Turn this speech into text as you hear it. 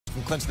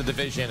and clinch the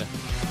division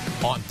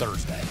on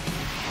Thursday.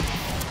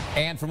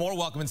 And for more,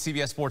 welcome in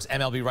CBS Sports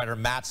MLB writer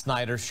Matt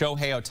Snyder.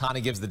 Shohei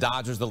Ohtani gives the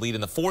Dodgers the lead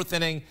in the 4th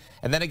inning,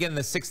 and then again in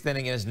the 6th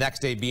inning in his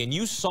next AB. And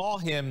you saw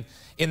him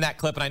in that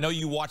clip, and I know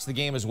you watched the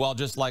game as well,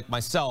 just like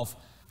myself.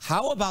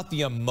 How about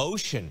the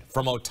emotion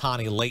from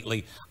Ohtani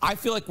lately? I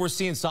feel like we're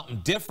seeing something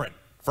different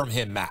from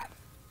him, Matt.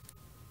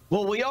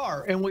 Well, we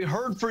are, and we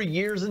heard for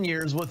years and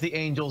years with the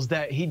Angels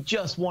that he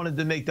just wanted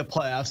to make the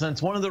playoffs, and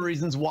it's one of the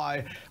reasons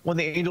why when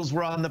the Angels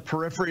were on the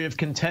periphery of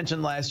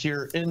contention last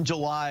year in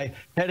July,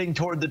 heading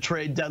toward the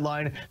trade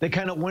deadline, they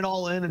kind of went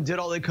all in and did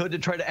all they could to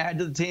try to add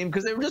to the team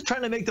because they were just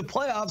trying to make the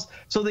playoffs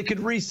so they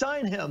could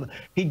re-sign him.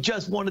 He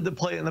just wanted to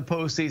play in the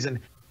postseason.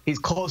 He's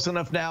close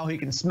enough now. He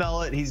can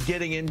smell it. He's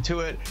getting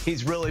into it.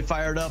 He's really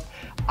fired up.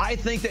 I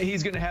think that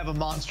he's going to have a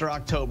monster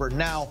October.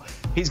 Now,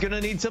 he's going to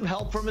need some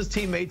help from his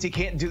teammates. He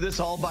can't do this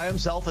all by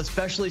himself,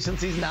 especially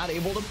since he's not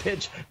able to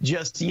pitch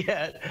just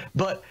yet.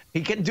 But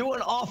he can do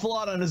an awful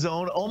lot on his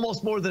own,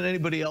 almost more than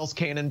anybody else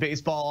can in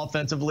baseball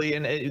offensively.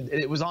 And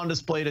it was on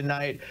display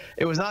tonight.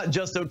 It was not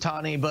just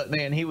Ohtani, but,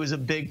 man, he was a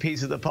big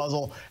piece of the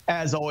puzzle,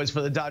 as always,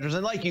 for the Dodgers.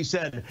 And like you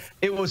said,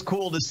 it was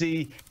cool to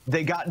see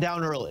they got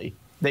down early.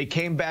 They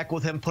came back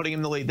with him, putting him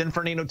in the lead. Then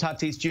Fernando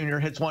Tatis Jr.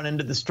 hits one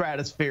into the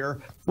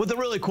stratosphere with a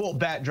really cool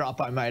bat drop,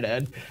 I might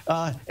add.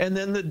 And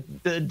then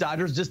the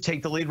Dodgers just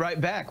take the lead right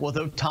back with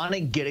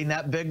Ohtani getting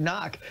that big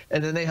knock.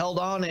 And then they held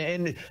on.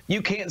 And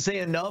you can't say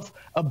enough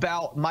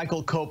about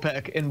Michael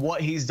Kopech and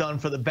what he's done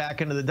for the back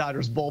end of the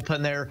Dodgers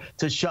bullpen there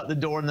to shut the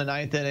door in the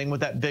 9th inning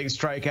with that big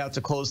strikeout to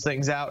close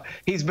things out.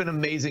 He's been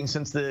amazing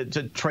since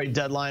the trade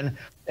deadline.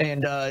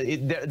 And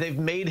they've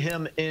made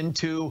him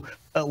into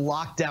a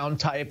lockdown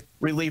type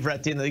reliever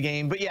at the end of the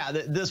game. But yeah,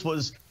 this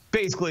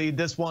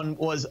one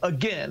was,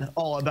 again,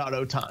 all about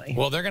Ohtani.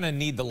 Well, they're going to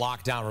need the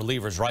lockdown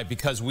relievers, right?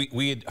 Because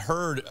we had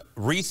heard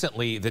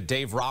recently that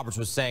Dave Roberts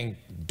was saying,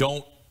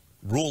 don't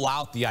rule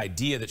out the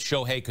idea that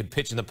Shohei could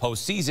pitch in the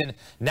postseason.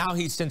 Now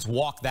he's since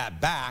walked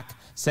that back,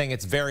 saying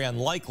it's very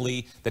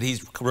unlikely that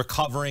he's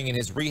recovering and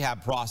his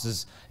rehab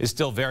process is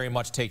still very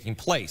much taking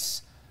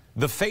place.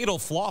 The fatal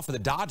flaw for the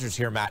Dodgers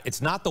here, Matt,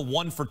 it's not the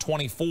 1 for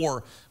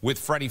 24 with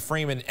Freddie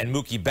Freeman and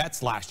Mookie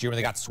Betts last year when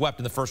they got swept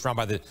in the first round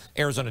by the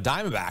Arizona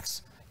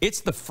Diamondbacks.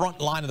 It's the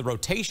front line of the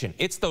rotation.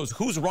 It's those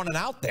who's running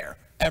out there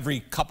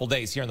every couple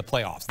days here in the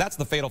playoffs. That's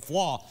the fatal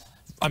flaw.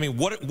 I mean,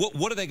 what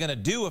are they going to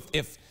do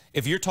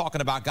if you're talking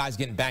about guys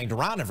getting banged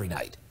around every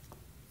night?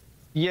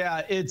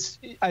 Yeah,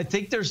 I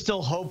think there's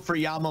still hope for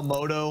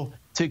Yamamoto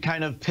to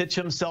kind of pitch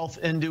himself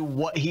into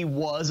what he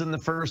was in the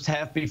first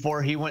half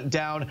before he went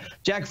down.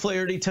 Jack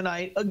Flaherty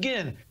tonight,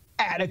 again,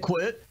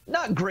 adequate,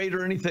 not great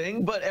or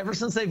anything, but ever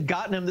since they've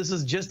gotten him, this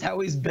is just how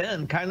he's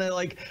been. Kind of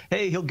like,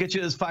 hey, he'll get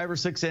you his 5 or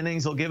 6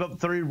 innings. He'll give up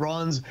 3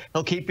 runs.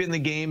 He'll keep you in the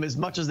game as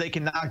much as they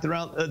can knock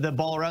the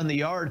ball around the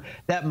yard.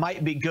 That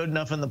might be good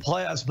enough in the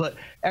playoffs, but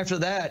after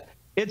that,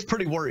 it's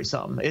pretty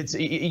worrisome.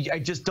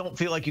 I just don't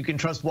feel like you can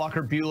trust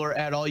Walker Buehler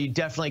at all. You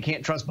definitely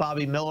can't trust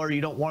Bobby Miller.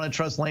 You don't want to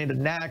trust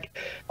Landon Knack.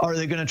 Are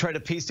they going to try to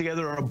piece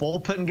together a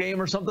bullpen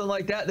game or something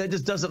like that? That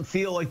just doesn't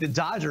feel like the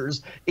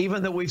Dodgers,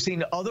 even though we've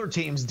seen other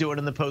teams do it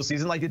in the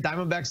postseason, like the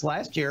Diamondbacks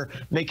last year,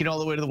 making it all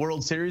the way to the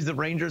World Series. The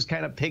Rangers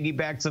kind of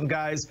piggybacked some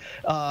guys.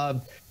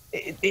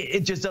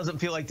 It just doesn't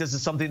feel like this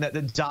is something that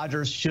the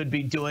Dodgers should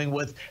be doing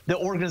with the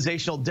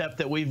organizational depth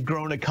that we've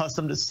grown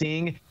accustomed to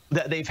seeing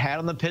that they've had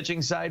on the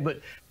pitching side,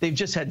 but they've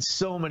just had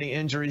so many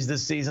injuries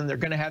this season. They're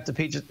going to have to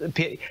piece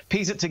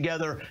it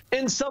together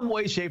in some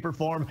way, shape, or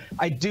form.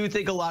 I do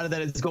think a lot of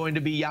that is going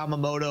to be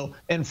Yamamoto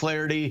and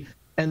Flaherty.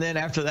 And then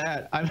after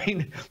that, I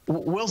mean,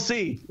 we'll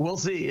see. We'll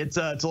see. It's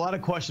a lot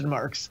of question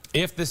marks.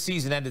 If the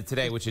season ended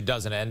today, which it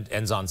doesn't,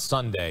 ends on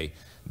Sunday,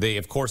 they,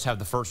 of course, have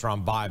the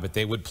first-round bye, but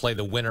they would play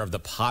the winner of the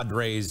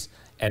Padres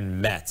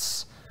and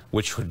Mets,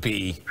 which would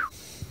be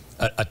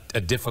a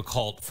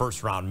difficult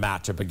first-round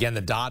matchup. Again, the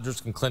Dodgers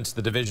can clinch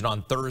the division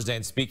on Thursday.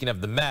 And speaking of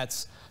the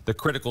Mets, the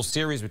critical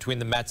series between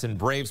the Mets and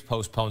Braves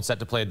postponed, set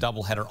to play a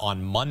doubleheader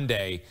on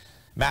Monday.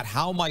 Matt,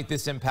 how might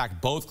this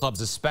impact both clubs,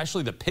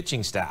 especially the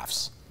pitching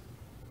staffs?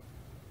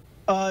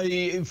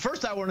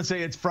 First, I want to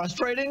say it's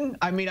frustrating.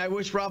 I mean, I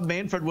wish Rob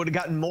Manfred would have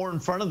gotten more in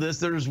front of this.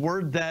 There's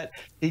word that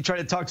he tried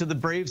to talk to the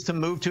Braves to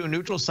move to a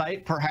neutral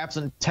site, perhaps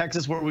in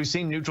Texas, where we've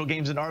seen neutral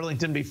games in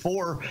Arlington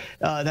before.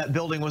 That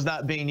building was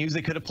not being used.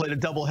 They could have played a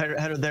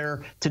doubleheader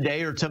there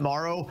today or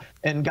tomorrow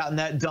and gotten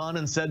that done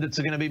and said it's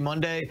going to be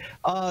Monday.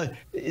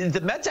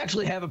 The Mets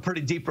actually have a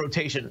pretty deep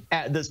rotation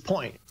at this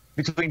point.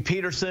 Between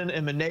Peterson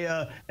and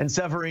Manaea and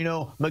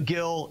Severino,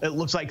 McGill, it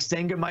looks like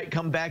Senga might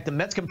come back. The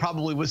Mets can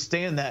probably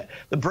withstand that.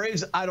 The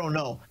Braves, I don't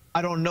know.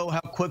 I don't know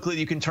how quickly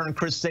you can turn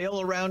Chris Sale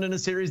around in a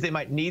series. They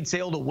might need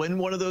Sale to win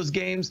one of those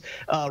games.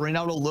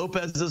 Reynaldo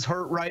Lopez is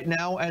hurt right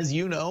now, as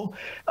you know.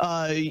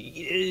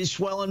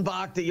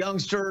 Schwellenbach, the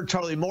youngster,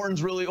 Charlie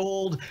Morton's really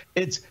old.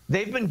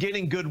 They've been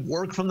getting good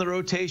work from the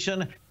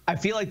rotation. I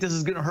feel like this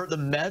is going to hurt the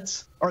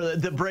Mets, or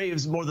the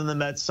Braves more than the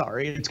Mets,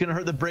 sorry. It's going to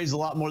hurt the Braves a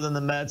lot more than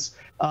the Mets.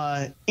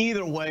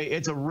 Either way,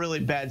 it's a really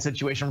bad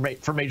situation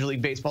for Major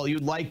League Baseball.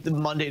 You'd like the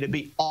Monday to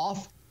be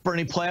off for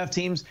any playoff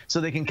teams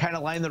so they can kind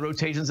of line the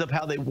rotations up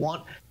how they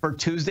want for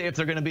Tuesday if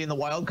they're going to be in the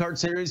wild card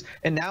series.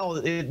 And now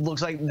it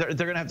looks like they're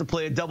going to have to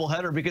play a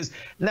doubleheader, because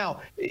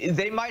now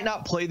they might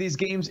not play these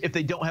games if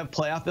they don't have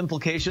playoff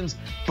implications,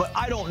 but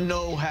I don't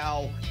know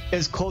how,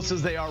 as close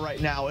as they are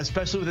right now,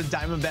 especially with the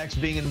Diamondbacks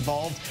being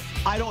involved,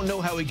 I don't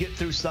know how we get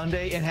through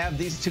Sunday and have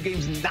these two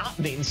games not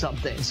mean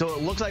something. So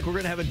it looks like we're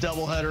going to have a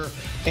doubleheader,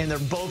 and they're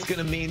both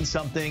going to mean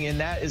something, and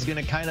that is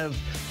going to kind of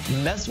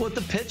mess with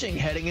the pitching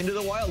heading into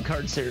the wild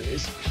card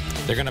series.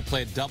 They're going to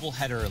play a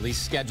doubleheader, at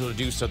least scheduled to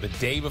do so, the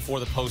day before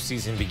the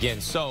postseason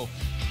begins. So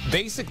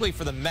basically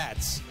for the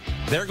Mets,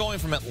 they're going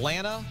from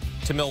Atlanta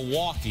to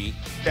Milwaukee,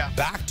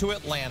 back to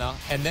Atlanta,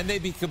 and then they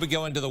could be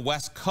going to the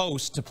West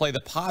Coast to play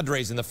the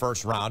Padres in the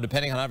first round,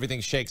 depending on how everything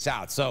shakes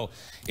out. So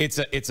it's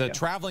a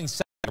traveling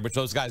sector, which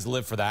those guys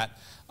live for that.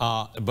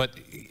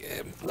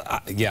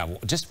 Yeah,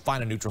 just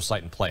find a neutral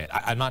site and play it.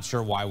 I'm not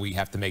sure why we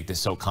have to make this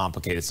so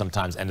complicated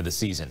sometimes end of the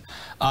season.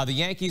 The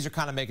Yankees are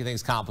kind of making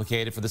things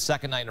complicated. For the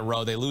second night in a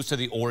row, they lose to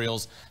the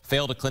Orioles,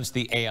 fail to clinch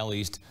the AL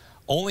East,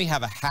 only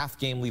have a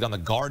half-game lead on the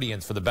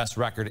Guardians for the best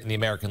record in the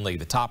American League.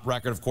 The top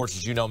record, of course,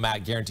 as you know,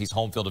 Matt, guarantees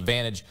home field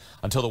advantage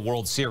until the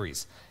World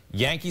Series.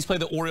 Yankees play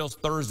the Orioles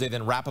Thursday,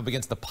 then wrap up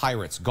against the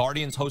Pirates.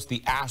 Guardians host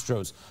the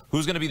Astros.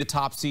 Who's going to be the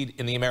top seed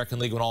in the American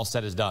League when all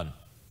said is done?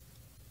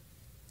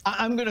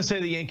 I'm going to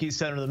say the Yankees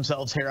center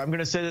themselves here. I'm going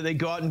to say that they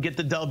go out and get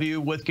the W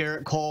with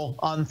Garrett Cole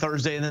on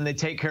Thursday, and then they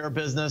take care of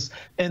business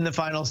in the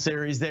final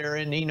series there.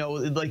 And, you know,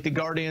 like the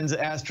Guardians,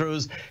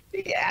 Astros,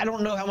 I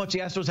don't know how much the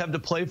Astros have to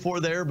play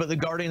for there, but the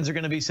Guardians are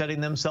going to be setting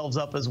themselves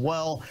up as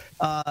well.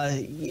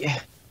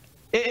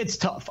 It's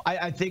tough.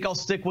 I think I'll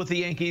stick with the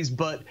Yankees,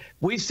 but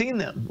we've seen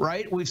them,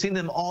 right? We've seen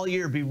them all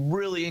year be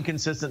really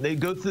inconsistent. They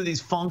go through these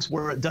funks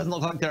where it doesn't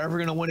look like they're ever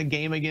going to win a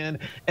game again.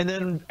 And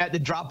then at the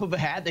drop of a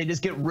hat, they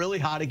just get really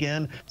hot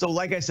again. So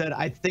like I said,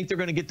 I think they're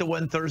going to get the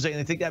win Thursday, and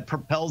I think that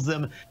propels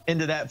them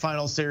into that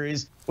final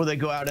series where they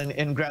go out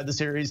and grab the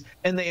series,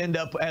 and they end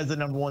up as the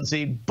 #1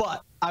 seed.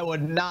 But I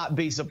would not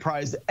be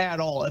surprised at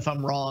all if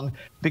I'm wrong,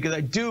 because I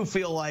do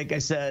feel like I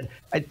said,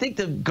 I think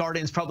the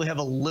Guardians probably have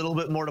a little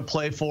bit more to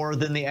play for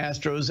than the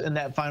Astros in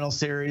that final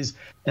series.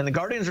 And the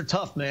Guardians are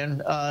tough,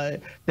 man.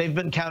 They've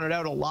been counted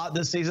out a lot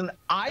this season.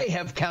 I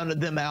have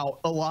counted them out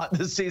a lot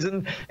this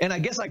season. And I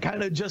guess I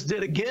kind of just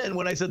did again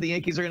when I said the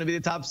Yankees are going to be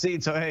the top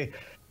seed. So, hey,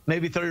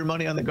 maybe throw your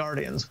money on the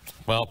Guardians.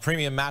 Well,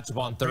 premium matchup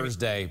on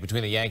Thursday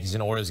between the Yankees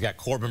and Orioles. You got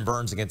Corbin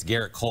Burns against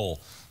Garrett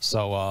Cole.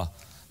 So,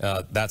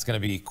 that's going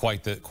to be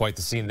quite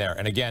the scene there.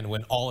 And again,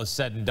 when all is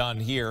said and done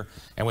here,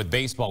 and with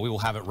baseball, we will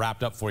have it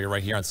wrapped up for you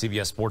right here on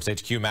CBS Sports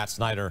HQ. Matt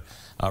Snyder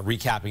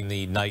recapping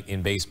the night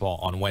in baseball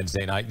on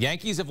Wednesday night.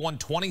 Yankees have won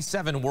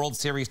 27 World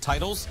Series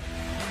titles,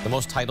 the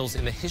most titles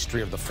in the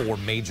history of the 4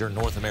 major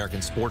North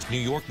American sports. New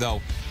York, though,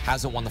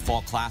 hasn't won the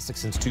Fall Classic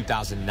since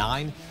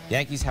 2009.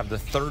 Yankees have the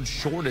 3rd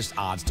shortest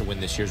odds to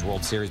win this year's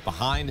World Series,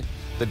 behind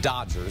the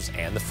Dodgers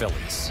and the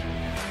Phillies.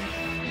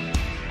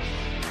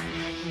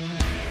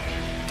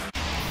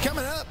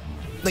 Coming up,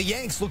 the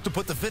Yanks look to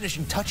put the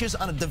finishing touches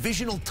on a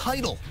divisional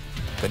title.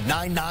 Could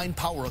 9-9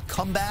 power a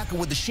comeback, or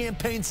would the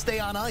champagne stay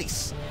on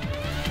ice?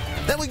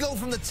 Then we go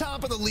from the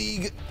top of the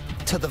league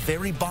to the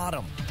very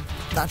bottom.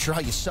 Not sure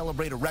how you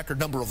celebrate a record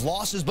number of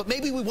losses, but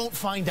maybe we won't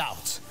find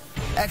out.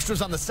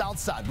 Extras on the south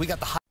side, we got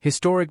the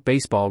historic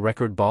baseball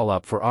record ball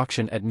up for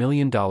auction at $1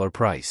 million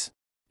price.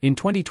 In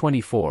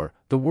 2024,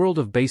 the world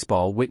of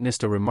baseball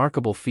witnessed a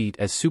remarkable feat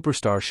as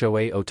superstar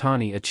Shohei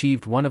Ohtani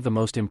achieved one of the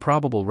most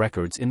improbable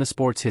records in the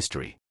sport's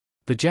history.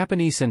 The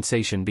Japanese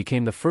sensation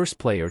became the first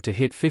player to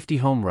hit 50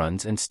 home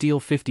runs and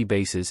steal 50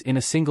 bases in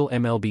a single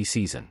MLB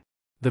season.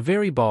 The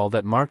very ball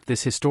that marked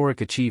this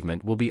historic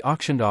achievement will be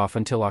auctioned off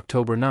until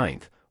October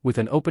 9th, with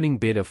an opening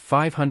bid of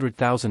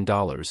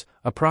 $500,000,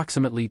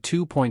 approximately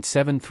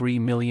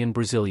 2.73 million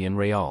Brazilian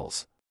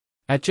reals.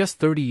 At just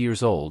 30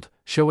 years old,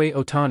 Shohei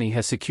Ohtani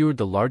has secured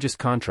the largest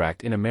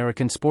contract in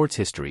American sports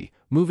history,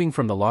 moving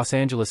from the Los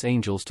Angeles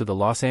Angels to the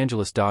Los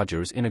Angeles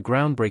Dodgers in a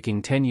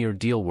groundbreaking 10-year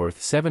deal worth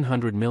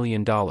 $700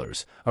 million,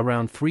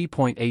 around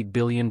 3.8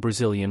 billion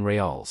Brazilian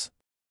reals.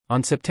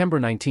 On September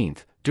 19,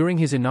 during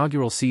his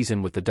inaugural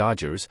season with the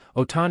Dodgers,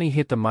 Ohtani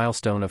hit the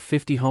milestone of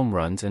 50 home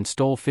runs and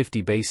stole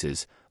 50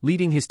 bases,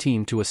 leading his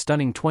team to a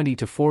stunning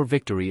 20-4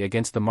 victory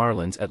against the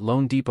Marlins at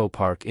Lone Depot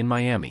Park in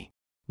Miami.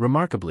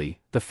 Remarkably,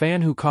 the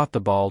fan who caught the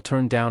ball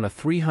turned down a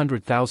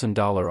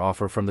 $300,000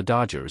 offer from the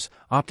Dodgers,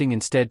 opting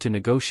instead to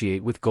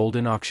negotiate with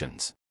Golden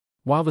Auctions.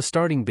 While the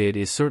starting bid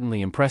is certainly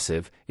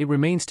impressive, it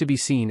remains to be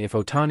seen if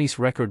Ohtani's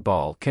record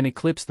ball can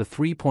eclipse the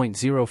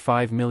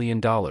 $3.05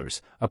 million,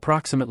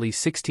 approximately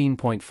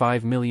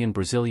 16.5 million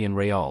Brazilian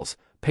reals,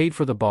 paid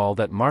for the ball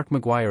that Mark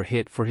McGwire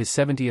hit for his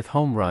 70th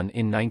home run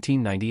in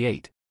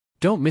 1998.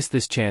 Don't miss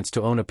this chance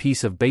to own a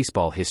piece of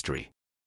baseball history.